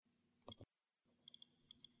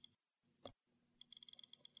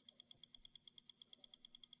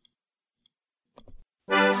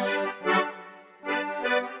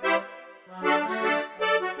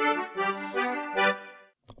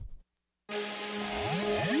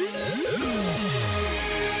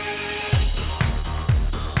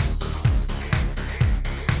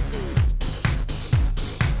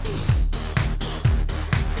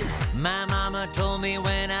mama told me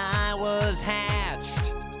when I was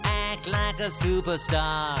hatched, act like a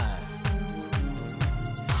superstar.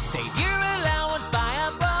 Save your allowance, buy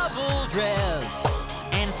a bubble dress,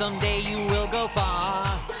 and someday you will go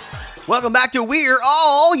far. Welcome back to We're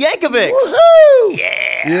All Yankovics. Woohoo!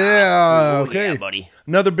 Yeah. Yeah, Ooh, okay. yeah, buddy.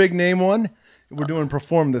 Another big name one. We're doing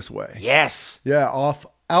Perform This Way. Yes. Yeah, off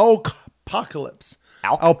Alpocalypse.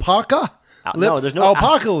 Alp- Alpaca? No, there's no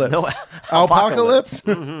Alpocalypse. no, Alpocalypse?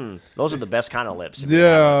 Mm-hmm. Those are the best kind of lips.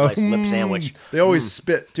 Yeah. Nice lip sandwich. They always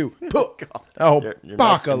spit too. They're nice and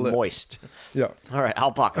Alpocalypse. moist. Yeah. All right,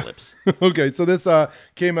 Alpocalypse. Okay, so this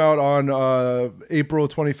came out on April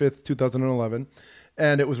 25th, 2011,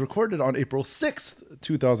 and it was recorded on April 6th,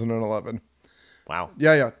 2011. Wow.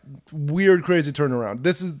 Yeah. Weird, crazy turnaround.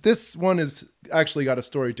 This one is actually got a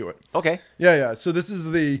story to it. Okay. Yeah. So this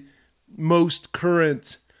is the most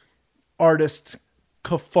current artist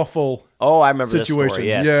kerfuffle. Oh, I remember this situation. story.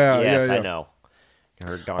 Yes. Yeah, yes, yeah. I know.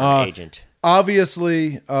 Her darn agent.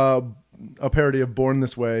 Obviously, a parody of "Born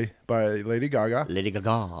This Way" by Lady Gaga. Lady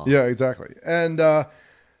Gaga. Yeah, exactly. And I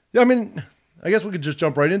mean, I guess we could just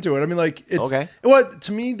jump right into it. I mean, like, it's Okay. What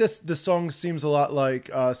to me, this song seems a lot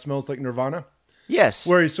like "Smells Like Nirvana," Yes.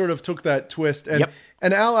 where he sort of took that twist. And Yep.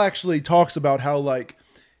 and Al actually talks about how, like,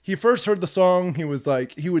 he first heard the song. He was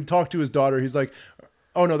like, he would talk to his daughter. He's like,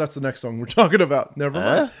 oh no, that's the next song we're talking about.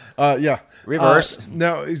 Never mind. Yeah. Reverse.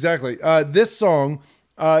 No, exactly. This song,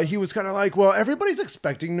 he was kind of like, well, everybody's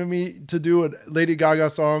expecting me to do a Lady Gaga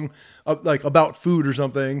song like about food or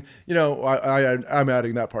something. You know, I'm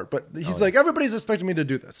adding that part, but he's like, everybody's expecting me to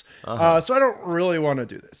do this. So I don't really want to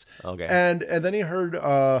do this. Okay. And then he heard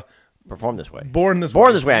Perform This Way. Born This Born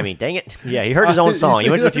Way. This Way, I mean. Dang it. Yeah, he heard his own song. He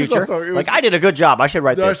went to the His own future. song. It was- Like, I did a good job. I should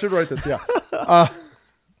write I this. should write this, yeah.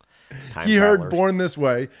 Time He heard travelers. Born This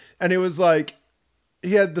Way, and it was like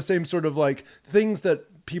he had the same sort of like things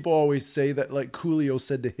that people always say that like Coolio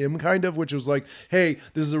said to him, kind of, which was like, hey,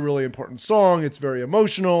 this is a really important song, it's very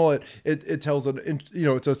emotional, it tells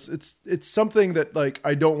it's something that like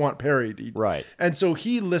I don't want parodied, Right. and so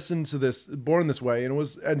he listened to this Born This Way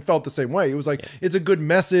and felt the same way. It was like, it's a good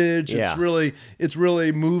message, Yeah. it's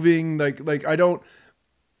really moving, like I don't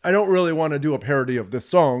really want to do a parody of this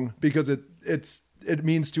song because it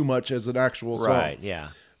means too much as an actual song. Right, yeah.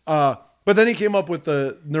 But then he came up with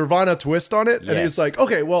the Nirvana twist on it, and Yes. he's like,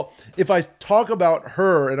 okay, well, if I talk about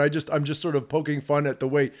her and I'm just sort of poking fun at the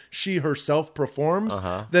way she herself performs,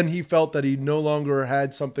 then he felt that he no longer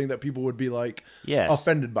had something that people would be like Yes.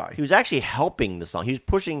 offended by. He was actually helping the song. He was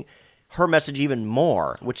pushing her message even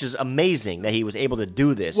more, which is amazing that he was able to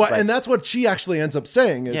do this. Well, But- and that's what she actually ends up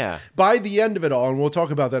saying is Yeah. by the end of it all, and we'll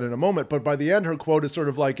talk about that in a moment, but by the end, her quote is sort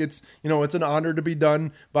of like, it's an honor to be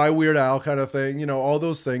done by Weird Al kind of thing, all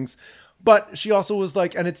those things. But she also was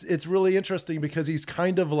like, and it's really interesting because he's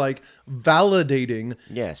kind of like validating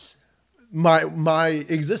yes. my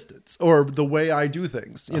existence or the way I do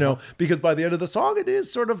things, because by the end of the song, it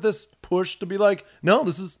is sort of this push to be like, no,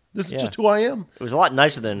 this is just who I am. It was a lot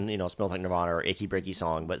nicer than, Smells Like Nirvana or Achy Breaky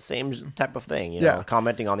Song, but same type of thing, Yeah.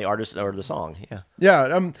 commenting on the artist or the song. Yeah.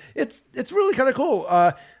 Yeah. It's really kind of cool.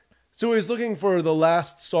 So he was looking for the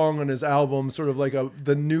last song on his album, sort of like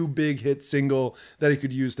the new big hit single that he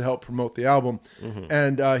could use to help promote the album.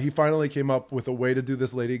 And he finally came up with a way to do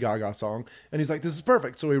this Lady Gaga song. And he's like, this is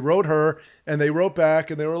perfect. So he wrote her, and they wrote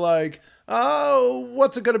back, and they were like, oh,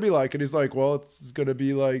 what's it going to be like? And he's like, well, it's going to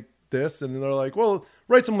be like this. And they're like, well,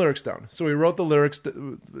 write some lyrics down. So he wrote the lyrics,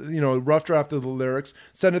 rough draft of the lyrics,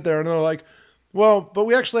 sent it there, and they're like, well, but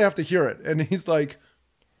we actually have to hear it. And he's like,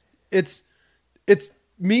 it's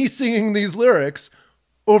me singing these lyrics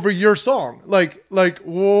over your song. Like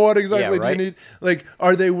what exactly Yeah, right. do you need? Like,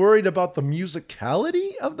 are they worried about the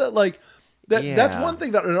musicality of that? Like that's Yeah. one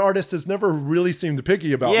thing that an artist has never really seemed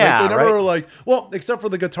picky about. Yeah, like, they never right. were like, well, except for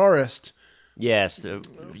the guitarist. Yes,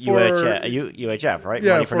 UHF, right?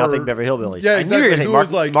 Yeah, Money for Nothing, Beverly Hillbillies. Yeah, I knew you were exactly. gonna say Who Mark,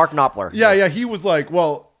 was like- Mark Knopfler. Yeah, he was like,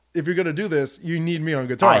 well, if you're gonna do this, you need me on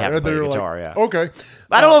guitar. I have to And play they the were like, guitar, yeah. Okay.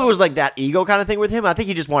 I don't know if it was like that ego kind of thing with him. I think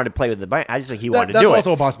he just wanted to play with the band. I just think he wanted to that's do it.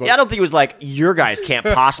 also a possibility. Yeah, I don't think it was like, your guys can't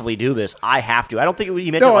possibly do this. I have to. I don't think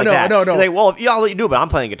he meant it like that. No. He's like, well, I'll let you do it, but I'm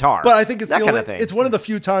playing guitar. But I think it's that the kind only, of thing. it's one of the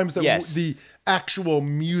few times that Yes. the actual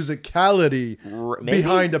musicality Maybe?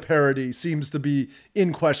 behind a parody seems to be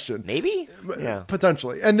in question. Maybe? Yeah.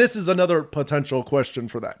 Potentially. And this is another potential question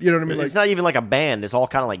for that. You know what I mean? It's not even like a band. It's all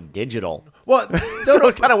kind of like digital. Well, So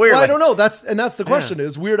it's kinda weird, Well, I like- don't know. That's the question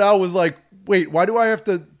is Weird Al was like, wait, why do I have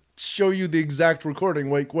to show you the exact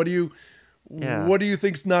recording? Like, what do you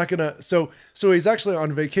think's not gonna? So he's actually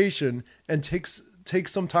on vacation and takes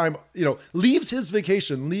some time, leaves his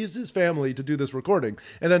vacation, leaves his family to do this recording,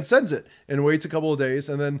 and then sends it and waits a couple of days,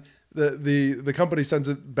 and then the company sends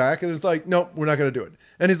it back and it's like, no, we're not going to do it.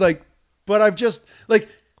 And he's like, but I've just like,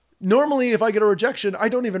 normally if I get a rejection, I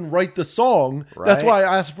don't even write the song. Right. That's why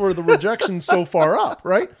I asked for the rejection so far up.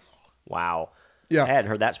 Right. Wow. Yeah. I hadn't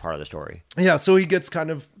heard that part of the story. Yeah. So he gets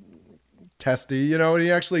kind of testy, and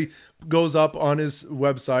he actually goes up on his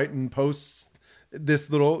website and posts this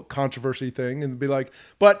little controversy thing and be like,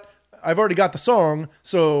 but I've already got the song,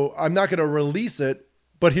 so I'm not going to release it,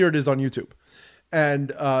 but here it is on YouTube.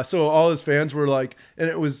 And so all his fans were like, and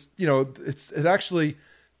it was, it actually,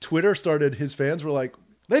 Twitter started, his fans were like,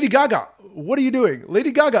 Lady Gaga, what are you doing?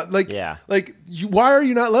 Lady Gaga, why are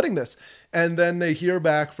you not letting this? And then they hear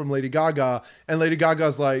back from Lady Gaga, and Lady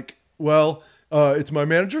Gaga's like, well, it's my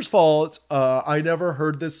manager's fault. I never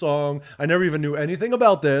heard this song. I never even knew anything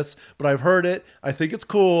about this, but I've heard it. I think it's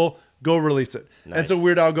cool. Go release it. Nice. And so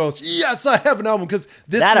Weird Al goes, yes, I have an album. Because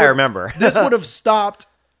I remember. This would have stopped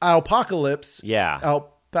Alpocalypse. Yeah. Now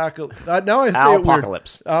I say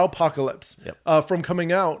Alpocalypse. it weird. Alpocalypse. Yep. From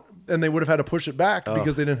coming out, and they would have had to push it back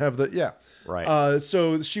because they didn't have the Right.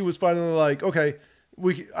 So she was finally like, okay,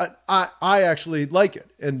 I actually like it,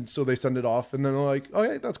 and so they send it off, and then they're like,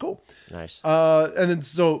 okay, that's cool. Nice. And then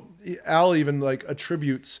so Al even like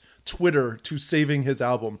attributes Twitter to saving his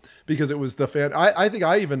album because it was the fan. I think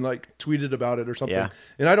I even like tweeted about it or something. Yeah.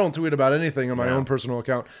 And I don't tweet about anything on my own personal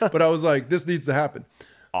account, but I was like, this needs to happen.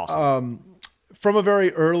 Awesome. From a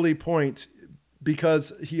very early point,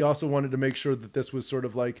 because he also wanted to make sure that this was sort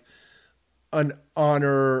of like an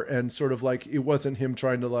honor and sort of like it wasn't him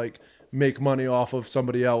trying to like make money off of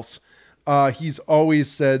somebody else. He's always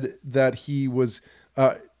said that he was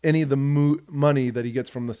any of the money that he gets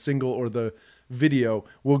from the single or the video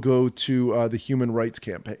will go to the Human Rights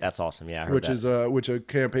Campaign. That's awesome. Yeah, I heard that. Which is a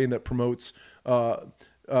campaign that promotes the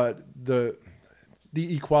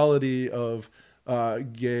equality of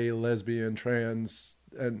gay, lesbian, trans,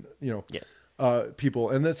 and people,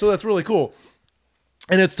 and so that's really cool.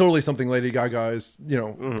 And it's totally something Lady Gaga is,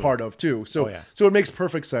 part of too. So, so it makes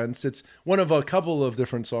perfect sense. It's one of a couple of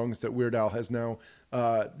different songs that Weird Al has now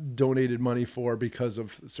donated money for because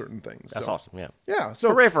of certain things. That's awesome. Yeah. Yeah. So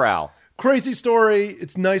hooray for Al. Crazy story.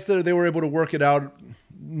 It's nice that they were able to work it out.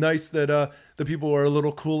 Nice that the people were a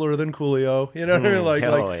little cooler than Coolio. You know what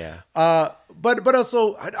I mean? But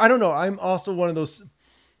also, I don't know. I'm also one of those.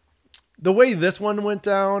 The way this one went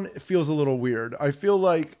down, it feels a little weird. I feel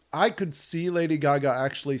like I could see Lady Gaga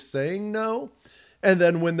actually saying no. And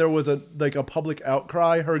then when there was a public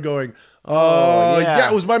outcry, her going, yeah,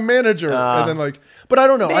 it was my manager. And then but I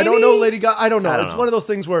don't know. Maybe? I don't know Lady Gaga. I don't know. It's know. one of those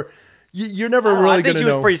things where you're never really going to know. I think she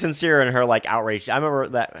was pretty sincere in her outrage. I remember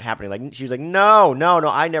that happening. Like she was like, no,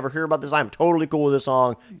 I never hear about this. I'm totally cool with this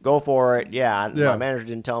song. Go for it. Yeah. My manager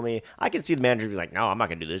didn't tell me. I can see the manager be like, no, I'm not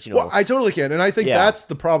going to do this. Well, I totally can. And I think that's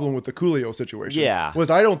the problem with the Coolio situation. Yeah. Was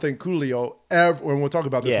I don't think Coolio ever, and we'll talk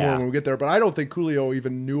about this more when we get there, but I don't think Coolio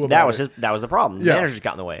even knew about it. That was the problem. The manager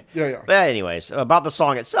got in the way. Yeah. But anyways, about the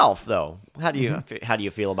song itself, though, how do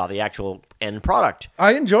you feel about the actual end product?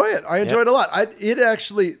 I enjoy it. I enjoy it a lot.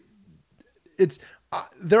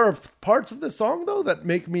 There are parts of the song though that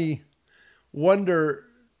make me wonder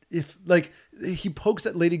if he pokes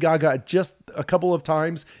at Lady Gaga just a couple of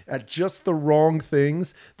times at just the wrong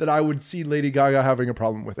things that I would see Lady Gaga having a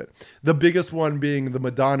problem with it. The biggest one being the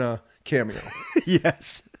Madonna cameo.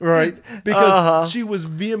 Yes. Right? Because she was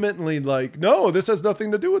vehemently like, no, this has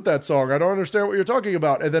nothing to do with that song. I don't understand what you're talking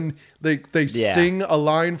about. And then they sing a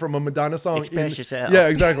line from a Madonna song. Express yourself. Yeah,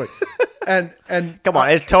 exactly. And come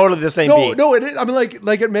on, it's totally the same beat. No, it is. I mean,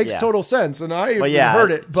 it makes total sense, and I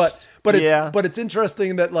heard it, but it's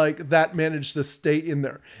interesting that that managed to stay in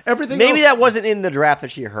there. Everything maybe else, that wasn't in the draft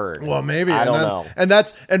that she heard. Well, maybe I don't know,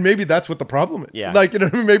 and maybe that's what the problem is. Yeah.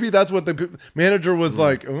 Maybe that's what the manager was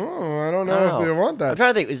like. Oh, I don't know if they want that. I'm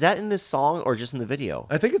trying to think. Is that in this song or just in the video?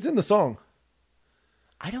 I think it's in the song.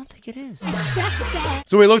 I don't think it is.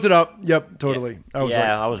 So we looked it up. Yep, totally. Yeah. I was right.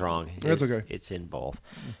 I was wrong. That's okay. It's in both.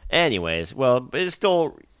 Anyways, well, it's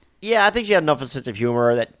still. Yeah, I think she had enough of a sense of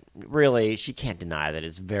humor that really she can't deny that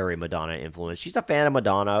it's very Madonna influenced. She's a fan of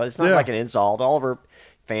Madonna. It's not like an insult. All of her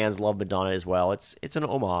fans love Madonna as well. It's an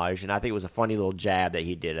homage, and I think it was a funny little jab that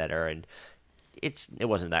he did at her, and it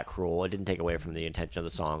wasn't that cruel. It didn't take away from the intention of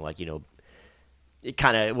the song, It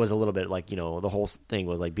kind of was a little bit the whole thing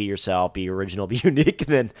was be yourself, be original, be unique, and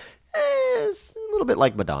then it's a little bit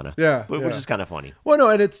like Madonna. Yeah. Which is kind of funny. Well, no,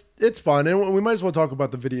 and it's fun. And we might as well talk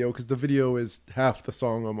about the video because the video is half the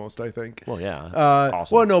song almost, I think. Well, yeah. That's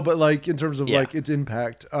awesome. Well, no, but in terms of its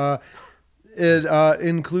impact, it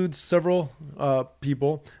includes several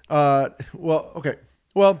people. Okay.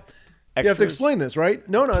 Well, extras? you have to explain this, right?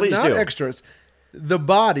 No, Please not do. extras. The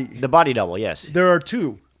body. The body double, yes. There are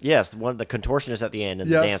two. Yes, the contortionist at the end and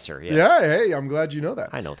Yes. the dancer. Yes. Yeah, hey, I'm glad you know that.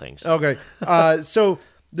 I know things. Okay. So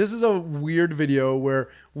this is a weird video where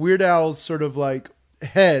Weird Al's sort of like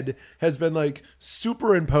head has been like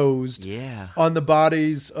superimposed Yeah. on the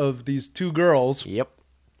bodies of these two girls. Yep.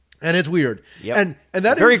 And it's weird. Yep. And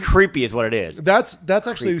that very is creepy is what it is. That's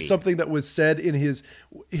actually Creepy. something that was said in his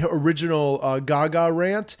original Gaga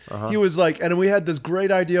rant. Uh-huh. He was like, and we had this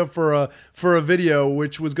great idea for a video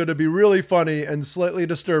which was going to be really funny and slightly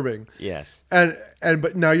disturbing. Yes.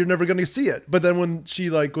 But now you're never going to see it. But then when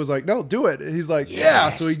she like was like, no, do it. He's like, yeah.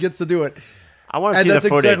 Yes. So he gets to do it. I want to And see the that's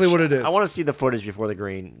footage. exactly what it is. I want to see the footage before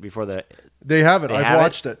the. They have it. They I've have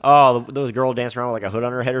watched it. Oh, those girl dancing around with like a hood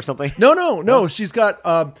on her head or something. No. She's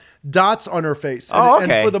got dots on her face. And, Oh,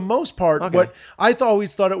 okay. and for the most part, Okay. what I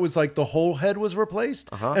always thought it was like the whole head was replaced,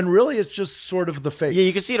 and really it's just sort of the face. Yeah,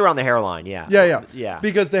 you can see it around the hairline. Yeah. Yeah.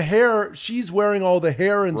 Because the hair, she's wearing all the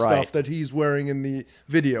hair and Right. stuff that he's wearing in the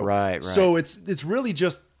video. Right. So it's really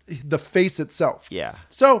just the face itself. Yeah.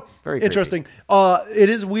 So Very interesting. It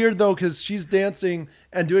is weird though because she's dancing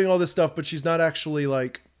and doing all this stuff, but she's not actually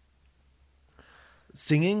like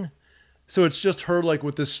singing. So it's just her like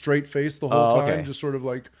with this straight face the whole Oh, okay. time, just sort of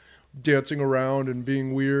like dancing around and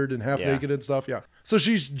being weird and half Yeah. naked and stuff. Yeah. So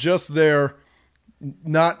she's just there,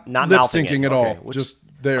 not lip mouthing syncing it. at Okay. all, Which just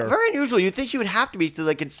there. Very unusual. You'd think she would have to be so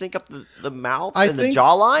they could sync up the mouth I and the think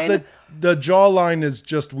jawline. The jawline is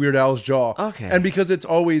just Weird Al's jaw. Okay. And because it's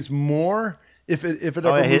always more, if it ever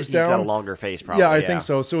Oh, yeah, moves he's down, got a longer face, probably. yeah, I think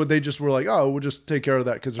so. So they just were like, oh, we'll just take care of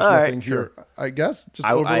that because there's All right, nothing here. I guess just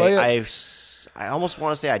I, overlay it. I almost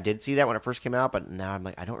want to say I did see that when it first came out, but now I'm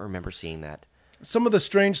like, I don't remember seeing that. Some of the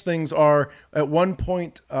strange things are at one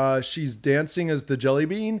point she's dancing as the Jelly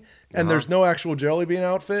Bean, and there's no actual Jelly Bean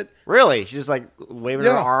outfit. Really? She's just like waving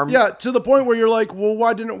her arm. Yeah, to the point where you're like, well,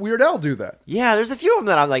 why didn't Weird Al do that? Yeah, there's a few of them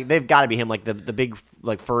that I'm like, they've got to be him. Like the big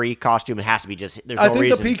like furry costume. It has to be just. There's I no think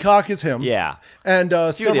reason. the peacock is him. Yeah. And few of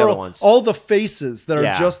the several, other ones. all the faces that are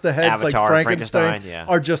Yeah. just the heads, Avatar, like Frankenstein, yeah.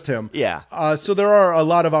 are just him. Yeah. So there are a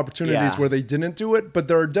lot of opportunities Yeah. where they didn't do it, but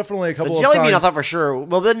there are definitely a couple The of jelly times. bean, I thought for sure.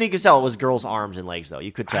 Well, then you could tell it was girls' arms and legs, though.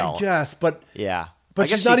 You could tell. Yes, but Yeah. but I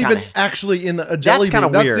guess she's not she even kinda- actually in a jelly That's kind bean.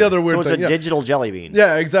 of That's weird. the other weird so it's thing. a digital jelly bean.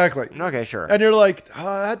 Yeah, exactly. Okay, sure. And you're like,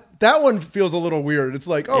 that one feels a little weird. It's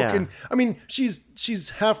like, Yeah. she's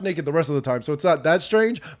half naked the rest of the time, so it's not that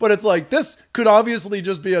strange. But it's like this could obviously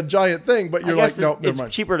just be a giant thing. But you're I guess like, no, never it's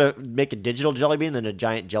mind. cheaper to make a digital jelly bean than a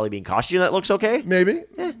giant jelly bean costume that looks okay. Maybe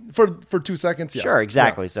for 2 seconds. Yeah. Sure,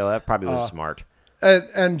 exactly. So that probably was smart.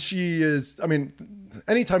 And she is. I mean,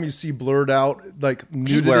 anytime you see blurred out like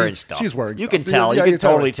nudity, She's wearing stuff. She's wearing. You stuff. can tell. Yeah, you can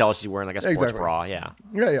tell totally it. tell she's wearing like a sports Exactly. bra. Yeah.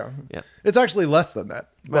 Yeah. Yeah. It's actually less than that,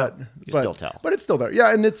 Well, but you still tell. But it's still there.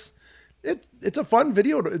 Yeah, and it's a fun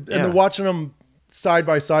video, and Yeah. watching them side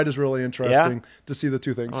by side is really interesting to see the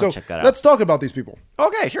two things. wanna So check that out. let's talk about these people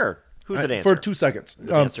Okay, sure. Who's the dancer? for 2 seconds. The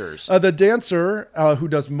dancers. The dancer who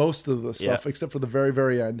does most of the stuff, Yeah. Uh-huh. except for the very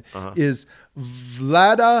very end, is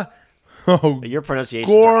Vlada. Your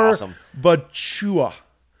pronunciations are awesome. Bachua.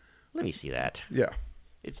 Let me see that. Yeah.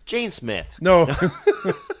 It's Jane Smith. No.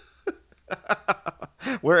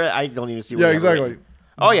 Where I don't even see. Where Yeah, that exactly. written.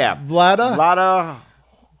 Oh yeah, Vlada.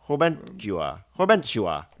 Horbentua.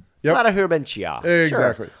 Horbentua. Yep. Vlada Horbentia.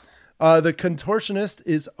 Exactly. Sure. The contortionist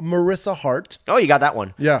is Marissa Hart. Oh, you got that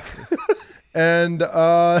one. Yeah. And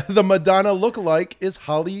the Madonna lookalike is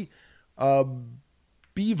Holly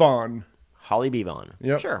Bevan. Holly Bevan.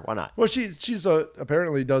 Yep. Sure, why not? Well, she's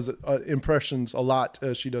apparently does impressions a lot.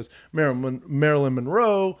 She does Marilyn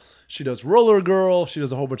Monroe. She does Roller Girl. She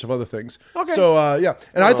does a whole bunch of other things. Okay. So yeah,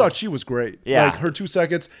 and I thought she was great. Yeah. Like her 2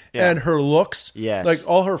 seconds Yeah. and her looks. Yes. Like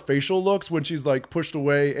all her facial looks when she's like pushed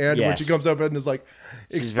away and when she Yes. comes up and is like,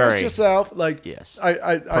 She's express very- yourself. Like Yes.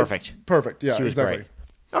 Perfect. Yeah. She was exactly. great.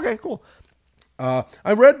 Okay, cool.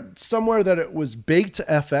 I read somewhere that it was Baked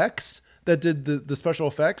FX that did the special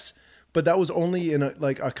effects, but that was only in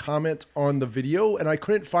a comment on the video, and I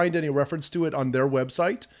couldn't find any reference to it on their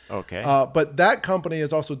website. Okay. But that company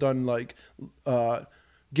has also done like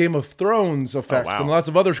Game of Thrones effects wow. and lots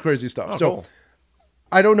of other crazy stuff. Oh, so cool.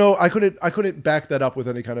 I don't know. I couldn't back that up with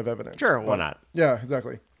any kind of evidence. Sure, why But, not? Yeah,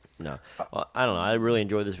 exactly. No. Well, I don't know. I really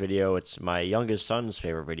enjoyed this video. It's my youngest son's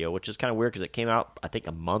favorite video, which is kind of weird because it came out, I think,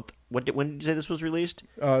 a month. When did you say this was released?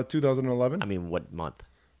 2011. I mean, what month?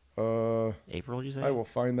 April, did you say? I will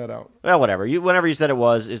find that out. Well, whatever. Whenever you said it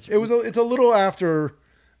was, it's It's a little after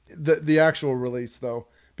the actual release though,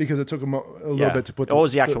 because it took them a little bit to put. What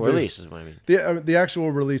was the actual video. release? Is what I mean. The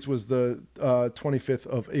actual release was the 25th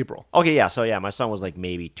of April. Okay, yeah. So yeah, my son was like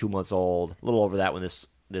maybe 2 months old, a little over that when this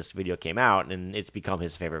this video came out, and it's become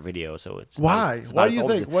his favorite video. So it's Why? it's Why about do you as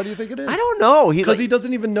old think? as- Why do you think it is? I don't know. Because he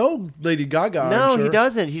doesn't even know Lady Gaga. No, I'm sure. he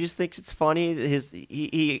doesn't. He just thinks it's funny.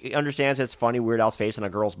 He understands it's funny. Weird Al's face on a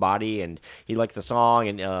girl's body, and he likes the song.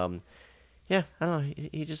 And yeah, I don't know.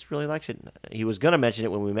 He just really likes it. He was gonna mention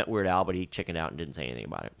it when we met Weird Al, but he chickened out and didn't say anything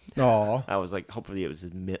about it. Aw. I was like, hopefully it was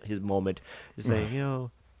his moment to say,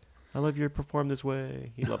 I love you to perform this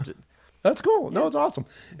way. He loves it. That's cool. No, it's awesome.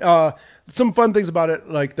 Some fun things about it,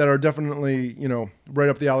 like that are definitely right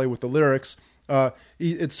up the alley with the lyrics.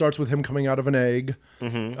 It starts with him coming out of an egg.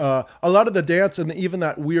 Mm-hmm. A lot of the dance and even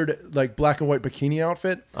that weird like black and white bikini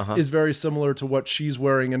outfit Uh-huh. is very similar to what she's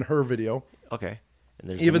wearing in her video. Okay. And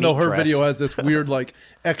there's the Even though meat her dress. video has this weird like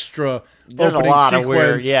extra There's a opening lot of sequence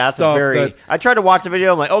weird. Yeah, that's a stuff very. that- I tried to watch the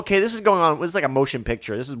video. I'm like, okay, this is going on. It's like a motion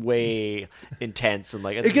picture. This is way intense and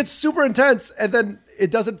like it gets super intense, and then it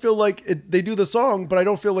doesn't feel like they do the song, but I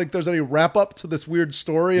don't feel like there's any wrap up to this weird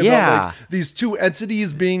story about Yeah. like these two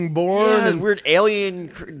entities being born. Yeah, and weird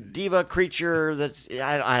alien diva creature that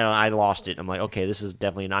I lost it. I'm like, okay, this is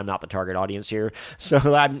definitely I'm not the target audience here. So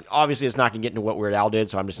I'm obviously it's not gonna get into what Weird Al did.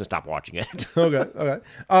 So I'm just gonna stop watching it. Okay.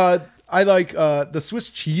 I like the Swiss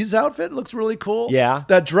cheese outfit. Looks really cool. Yeah.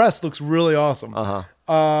 That dress looks really awesome. Uh-huh.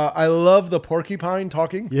 I love the porcupine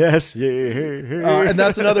talking. Yes, yeah. And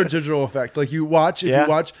that's another digital effect. Like you watch,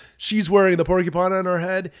 Yeah. she's wearing the porcupine on her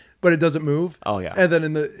head, but it doesn't move. Oh, yeah. And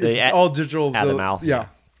then it's all digital. Out of the mouth. Yeah.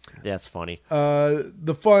 That's funny.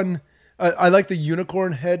 The fun. I like the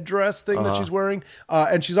unicorn headdress thing that Uh-huh. she's wearing,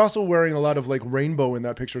 and she's also wearing a lot of like rainbow in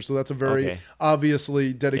that picture. So that's a very Okay.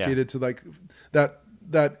 obviously dedicated to like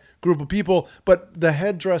that group of people. But the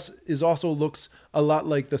headdress is also looks a lot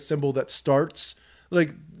like the symbol that starts.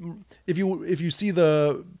 Like if you see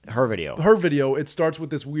Her video. her video, it starts with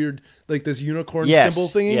this weird like this unicorn Yes, symbol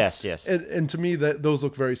thingy. yes. And to me that those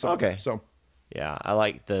look very similar. Okay. So. Yeah, I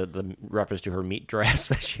like the reference to her meat dress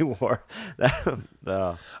that she wore.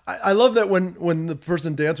 I love that when the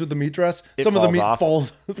person danced with the meat dress, It some of the falls meat off.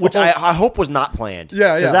 falls. Which I hope was not planned.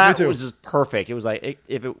 Yeah, 'Cause yeah, that me too. was just perfect. It was like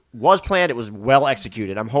if it was planned, it was well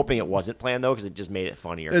executed. I'm hoping it wasn't planned though, because it just made it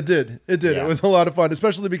funnier. It did. Yeah. It was a lot of fun,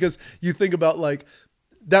 especially because you think about like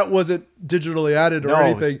that wasn't digitally added or No,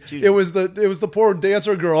 anything. she- It was the poor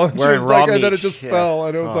dancer girl, and she Wearing was like, raw and then it meat. just Yeah. fell,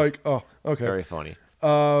 and it was Oh. like, oh, okay. Very funny.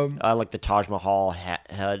 I like the Taj Mahal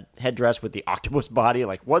headdress with the octopus body.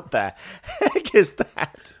 Like, what the heck is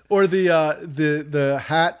that? Or the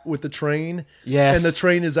hat with the train. Yes. And the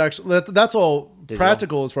train is actually that's all Digital?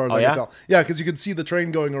 practical as far as Oh, I yeah? can tell. Yeah, because you can see the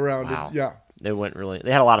train going around. Wow. Yeah. They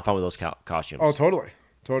had a lot of fun with those costumes. Oh, totally.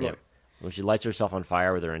 Yeah. When she lights herself on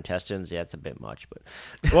fire with her intestines, yeah, it's a bit much, but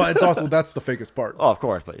Well, it's also that's the fakest part. oh, of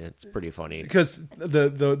course, but it's pretty funny. Because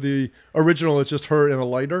the original is just her in a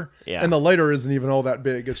lighter, Yeah. and the lighter isn't even all that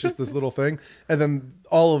big. It's just this little thing, and then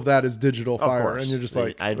all of that is digital Of fire, course. and you're just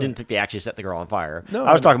like, I didn't think they actually set the girl on fire. No,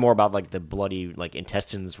 I was no. talking more about like the bloody like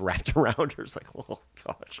intestines wrapped around her. It's like, oh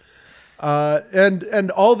gosh.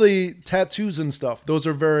 and all the tattoos and stuff. Those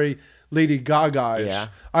are very Lady Gaga-ish. Yeah.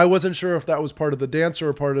 I wasn't sure if that was part of the dance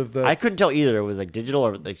or part of the. I couldn't tell either. It was like digital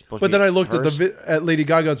or like supposed to but be then I looked at hers. at Lady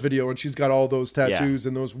Gaga's video, and she's got all those tattoos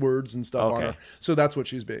and those words and stuff on Okay. her. So that's what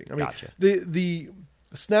she's being. I mean, Gotcha. the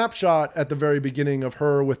snapshot at the very beginning of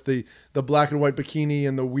her with the black and white bikini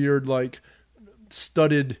and the weird like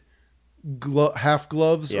studded half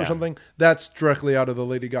gloves or Yeah. something. That's directly out of the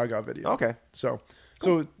Lady Gaga video. Okay. So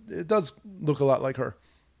it does look a lot like her.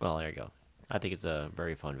 Well, there you go. I think it's a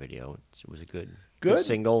very fun video. It was a good Good.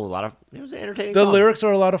 single. It was an entertaining. The song. lyrics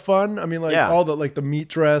are a lot of fun. I mean, like Yeah. all the like the meat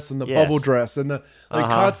dress and the Yes. bubble dress and the like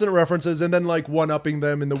Uh-huh. constant references, and then like one upping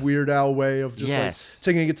them in the Weird Al way of just Yes. like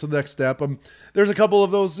taking it to the next step. There's a couple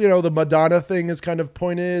of those. The Madonna thing is kind of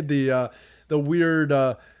pointed. The weird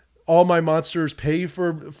all my monsters pay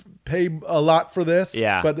a lot for this.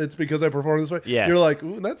 Yeah. but it's because I perform this way. Yes. You're like,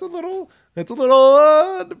 ooh, that's a little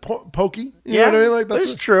pokey. You know what I mean? Like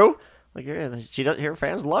it's true. Like her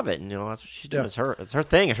fans love it, and that's what she's doing. Yeah. It's her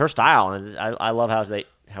thing. It's her style, and I love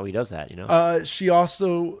how he does that. She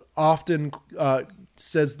also often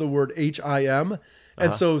says the word HIM.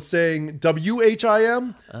 And so saying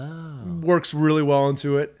WHIM works really well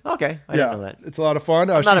into it. Okay, I didn't know that. It's a lot of fun.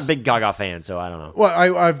 I'm not a big Gaga fan, so I don't know. Well,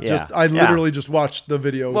 I Yeah. literally just watched the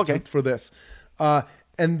video Okay. for this.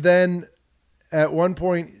 And then at one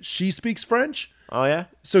point she speaks French. Oh yeah,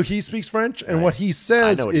 So he speaks French, and Right. what he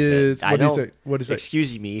says I know what he is said. what do you I say? know. What do you say?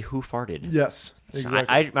 Excuse me, who farted? Yes, exactly.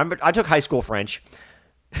 I remember I took high school French.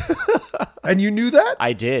 And you knew that?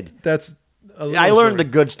 I did. That's a little I learned the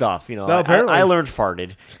story. good stuff. apparently. I learned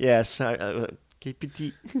farted. Yes.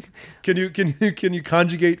 Can you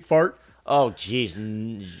conjugate fart? Oh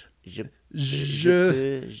jeez.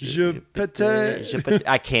 Je pète.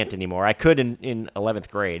 I can't anymore. I could in 11th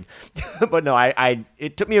grade, but no, I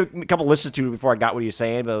it took me a couple listens to it before I got what he was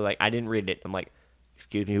saying. But like I didn't read it. I'm like,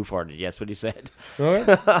 excuse me, who farted? Yes, what he said. All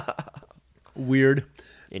right. Weird.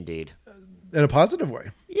 Indeed. In a positive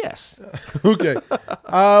way. Yes. Okay.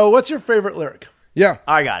 What's your favorite lyric? Yeah.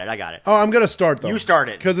 I got it. Oh, I'm going to start, though. You start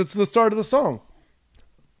it. Because it's the start of the song.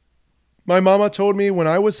 My mama told me when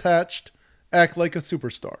I was hatched, act like a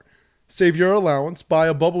superstar. Save your allowance, buy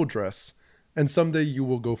a bubble dress, and someday you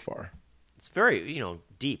will go far. It's very,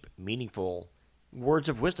 deep, meaningful words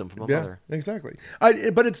of wisdom from a Yeah, mother. exactly.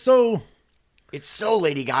 But it's so... It's so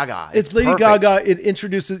Lady Gaga. It's Lady perfect. Gaga. It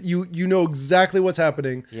introduces you. You know exactly what's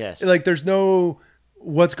happening. Yes. Like there's no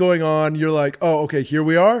what's going on. You're like, oh, okay, here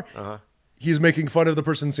we are. Uh-huh. He's making fun of the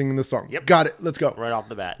person singing the song. Yep. Got it. Let's go. Right off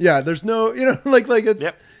the bat. Yeah. There's no, like it's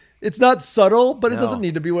Yep. it's not subtle, but it No. doesn't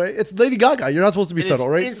need to be way. It's Lady Gaga. You're not supposed to be It subtle, is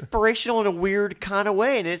right? inspirational in a weird kind of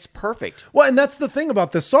way, and it's perfect. Well, and that's the thing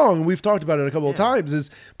about this song. We've talked about it a couple of times. Is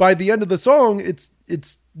by the end of the song, it's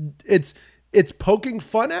poking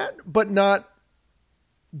fun at, but not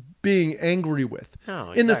being angry with.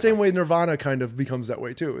 No, In the exactly. same way Nirvana kind of becomes that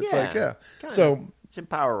way too. It's like, yeah. kinda. So, it's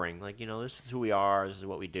empowering. Like, this is who we are. This is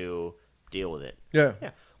what we do. Deal with it. yeah.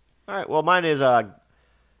 Yeah. All right. Well, mine is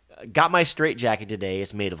got my straight jacket today.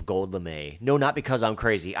 It's made of gold lame. No, not because I'm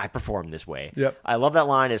crazy. I perform this way. Yep. I love that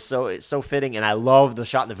line. It's so fitting, and I love the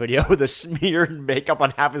shot in the video with the smeared makeup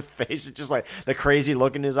on half his face. It's just like the crazy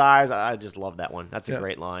look in his eyes. I just love that one. That's a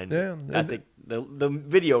great line. Yeah. I think the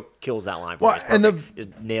video kills that line. For Well, me. It's and the- perfect.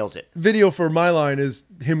 It nails it. Video for my line is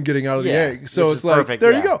him getting out of the Yeah, egg. So which it's is like, perfect,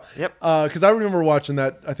 there yeah. you go. Yep. Because I remember watching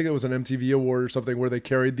that. I think it was an MTV award or something where they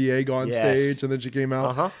carried the egg on Yes. stage and then she came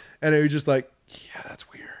out. Uh-huh. And it was just like, yeah, that's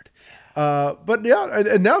weird. But yeah,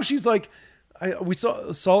 and now she's like, we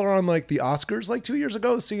saw her on like the Oscars like 2 years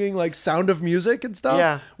ago singing like Sound of Music and stuff.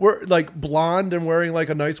 Yeah. We're like blonde and wearing like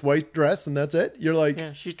a nice white dress and that's it. You're like,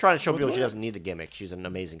 Yeah, she's trying to show What's people going she on? doesn't need the gimmick. She's an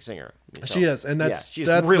amazing singer. She is, and she's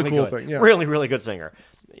that's really the cool good. thing. Yeah. Really, really good singer.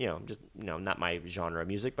 Not my genre of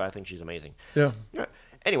music, but I think she's amazing. Yeah.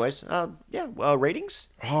 Anyways, ratings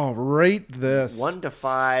Oh, rate this. 1 to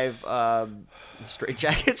 5 straight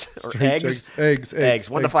jackets or Straight eggs. Eggs.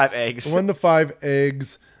 1 to 5 eggs. 1 to 5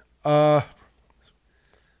 eggs.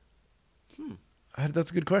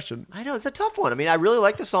 That's a good question. I know it's a tough one. I mean, I really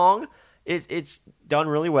like the song. It's done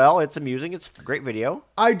really well. It's amusing. It's a great video.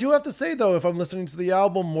 I do have to say though, if I'm listening to the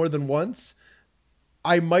album more than once,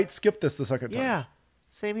 I might skip this the second time. Yeah,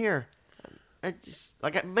 same here. I just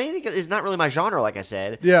mainly it's not really my genre, like I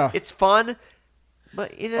said. Yeah. it's fun,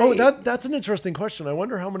 but Oh, that's an interesting question. I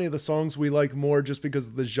wonder how many of the songs we like more just because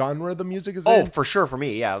of the genre the music is Oh, in. for sure, for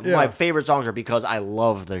me, yeah. Yeah. My favorite songs are because I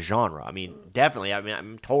love the genre. I mean, definitely. I mean,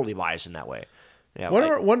 I'm totally biased in that way. Yeah,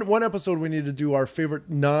 One episode we need to do our favorite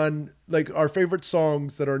our favorite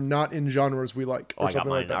songs that are not in genres we like. oh, Or I got something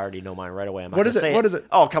mine. like that. I already know mine right away. I'm not What gonna is it? say What is it?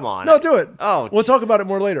 Oh, come on. No, do it. Oh, we'll talk about it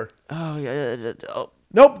more later. Oh, yeah. Oh,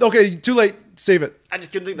 Nope. Okay, too late. Save it. I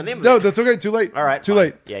just couldn't think of the name of No, it. that's okay. Too late. All right, Too fine.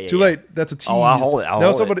 late. Yeah, Too yeah. late. That's a tease. Oh, I'll hold it. I'll now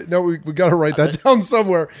hold somebody. it. No, we got to write that down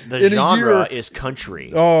somewhere. The in genre a year. is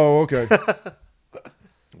country. Oh, okay.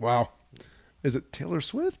 Wow. Is it Taylor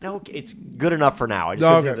Swift? No, it's good enough for now. I just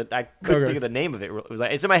Oh, couldn't, okay. think of the name of it. It was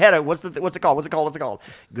like, it's in my head. What's it called? What's it called?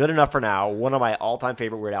 Good enough for now. One of my all-time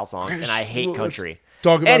favorite Weird Al songs, and I hate Well, let's country.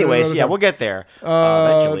 talk about it Anyways, another yeah, time. we'll get there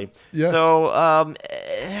eventually. yes. So,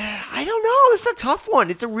 I don't know. This is a tough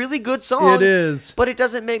one. It's a really good song. It is. but it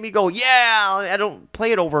doesn't make me go, yeah. I don't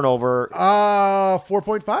play it over and over.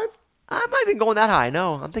 4.5? I'm not even going that high.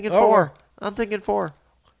 No, I'm thinking Oh. 4. I'm thinking 4.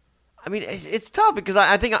 I mean, it's tough because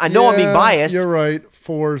I think I know I'm being biased. You're right.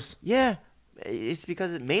 4s. Yeah, it's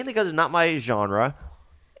mainly because it's not my genre,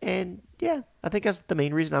 and yeah, I think that's the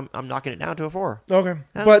main reason I'm knocking it down to a 4. Okay.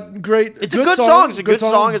 But great. It's a good song. It's a good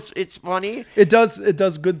song. It's funny. It does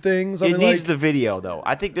good things. It needs the video though.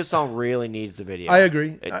 I think this song really needs the video. I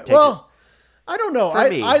agree. It takes I don't know. For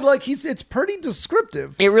me. I like it's pretty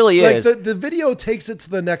descriptive. It really like is. The video takes it to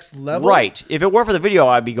the next level. Right. If it weren't for the video,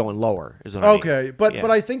 I'd be going lower. Is what I mean. Okay, but Yeah.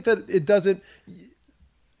 but I think that it doesn't.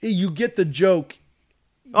 You get the joke.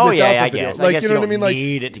 Oh, without yeah, the I video. guess. I Like guess you know you what I mean? don't Like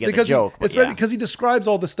need it to get the because joke, but especially yeah. because he describes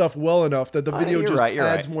all the stuff well enough that the video you're just right, you're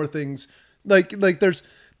adds right. more things. Like there's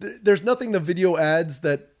nothing the video adds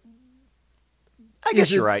that. I guess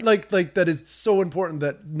isn't- you're right. Like that is so important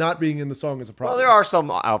that not being in the song is a problem. Well, there are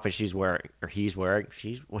some outfits she's wearing, or he's wearing,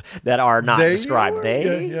 that are not They described. are?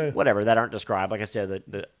 They, Yeah. whatever, that aren't described. Like I said,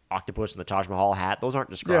 the octopus and the Taj Mahal hat. Those aren't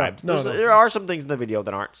described. Yeah, no. There are some things in the video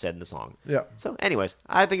that aren't said in the song. Yeah. So, anyways,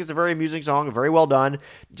 I think it's a very amusing song, very well done.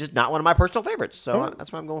 Just not one of my personal favorites. So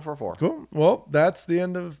that's why I'm going for a 4. Cool. Well, that's the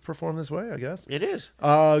end of Perform This Way, I guess. It is.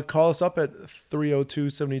 Call us up at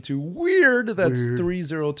 302-72-WEIRD. That's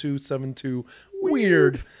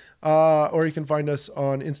 302-72-WEIRD. Or you can find us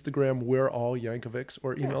on Instagram, We're All Yankovics,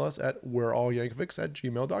 or email us at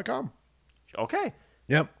we'reallyankovics@gmail.com. Okay.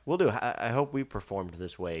 Yep. We'll do. I hope we performed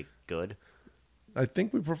this way good. I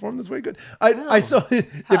think we performed this way good. I saw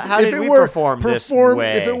How did we perform this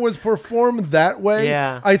way? If it was performed that way,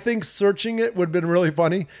 Yeah. I think searching it would have been really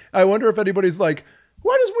funny. I wonder if anybody's like,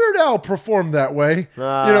 why does Weird Al perform that way?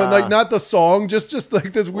 Like not the song, just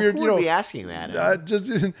like this weird. Who would be asking that?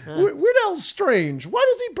 Weird Al's strange. Why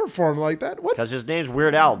does he perform like that? Because his name's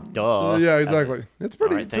Weird Al. Duh. Yeah, exactly. It's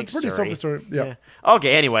pretty. All right, thanks, it's pretty Siri. self-explanatory. Yeah.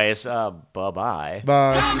 Okay. Anyways, bye-bye. Bye.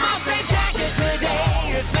 My straight jacket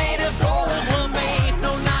today is made of gold remains.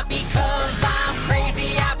 No, not because I'm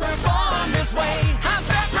crazy. I perform this way. I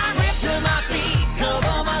strap my whip to my feet,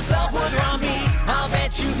 cover myself with raw meat. I'll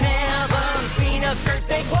bet you've never seen a skirt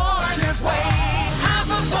steak worn this way. I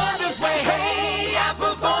perform this way. Hey, I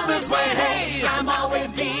perform this way. Hey, I'm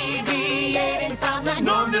always deviating from the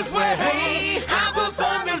norm this way. Hey, I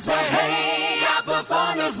perform this way. Hey, I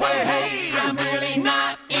perform this way. Hey, I'm really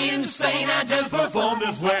not insane. I just perform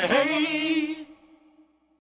this way.